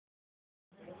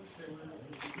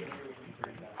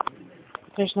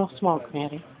There's no smoke,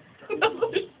 Maddie.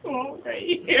 There's smoke right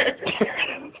here.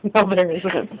 No, there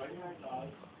isn't.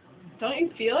 Don't you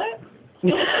feel it?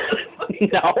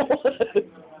 No.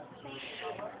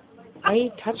 Why are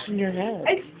you touching your head?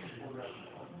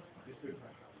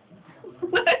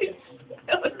 I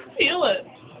feel it.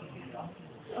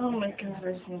 Oh my god,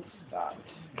 I just need to stop.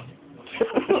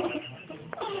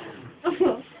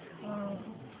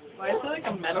 Why is there like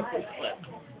a medical clip?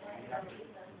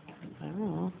 I don't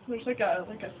know. There's like a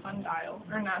sundial,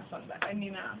 or not sundial. I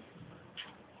mean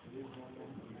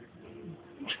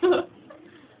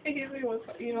I hate me with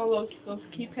those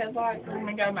keypad locks. Oh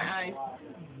my god, my eyes.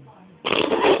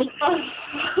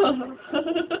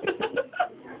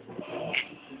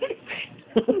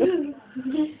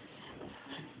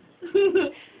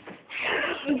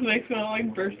 This makes me want to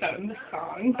like burst out into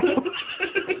song.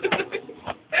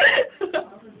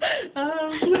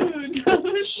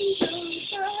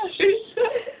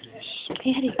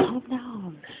 Maddie, calm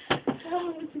down.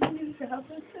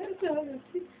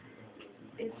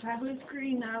 If I was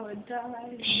green, I would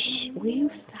die. Shh, will you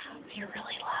stop? You're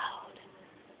really loud.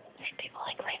 There's people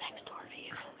like right next door to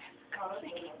you.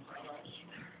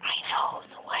 I know,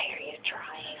 so why are you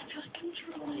trying? I'm just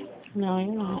controlling. No,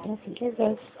 you're not. I think you're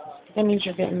good. That means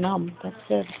you're getting numb. That's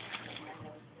good.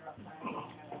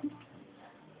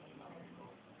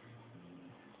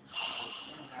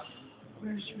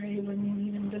 Where's Ray when you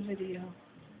need him to video?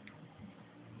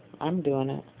 I'm doing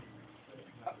it.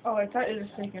 Oh, I thought you were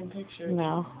just taking pictures.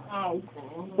 No. Oh,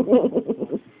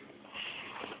 cool.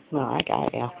 No, I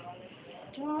got ya.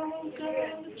 Don't go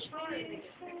chasing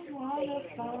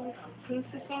waterfalls. Who's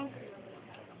the song?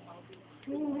 I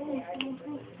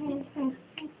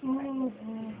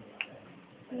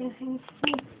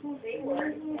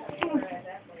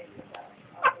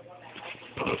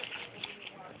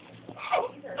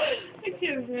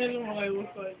can't imagine what I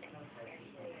look like.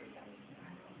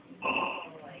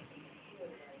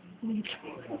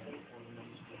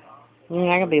 You're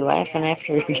not gonna be laughing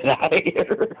after you get out of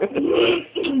here.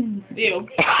 Ew.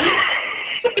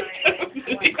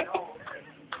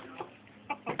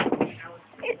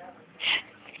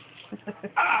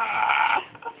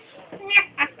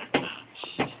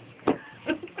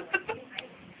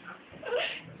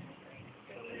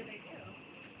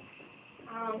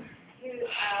 She's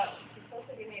supposed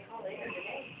to give me a call later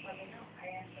today. Let me know. I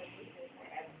asked her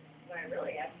what I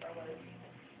really asked for was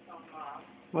some,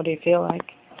 What do you feel like?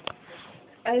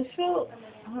 I just feel,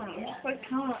 I don't know, just like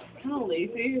kind of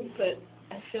lazy, but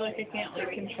I feel like I can't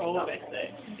like control what I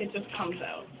say. Like it just comes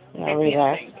out. Yeah, I can't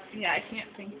relax. think. Yeah, I can't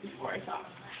think before I talk.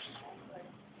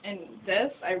 And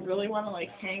this, I really want to like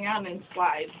hang on and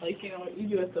slide, like you know what you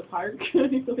do at the park.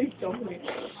 You like don't like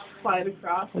slide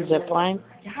across. Zip line?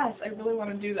 Yes, I really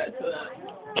want to do that to that.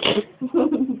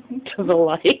 To the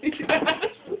light? Yes,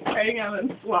 hang on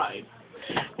and slide.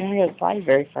 You're not gonna slide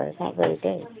very far. It's not very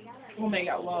big. Oh my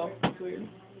god, wow, that's weird.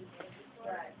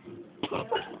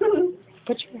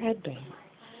 Put your head down.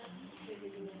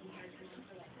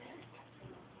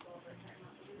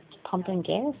 Pumping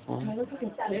gas I in. look like a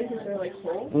pig. Is there like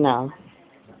holes? No.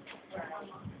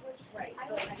 Why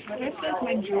do I feel like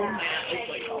my jewel mat is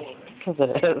like all over? Because it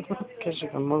is. Because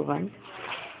you've been moving.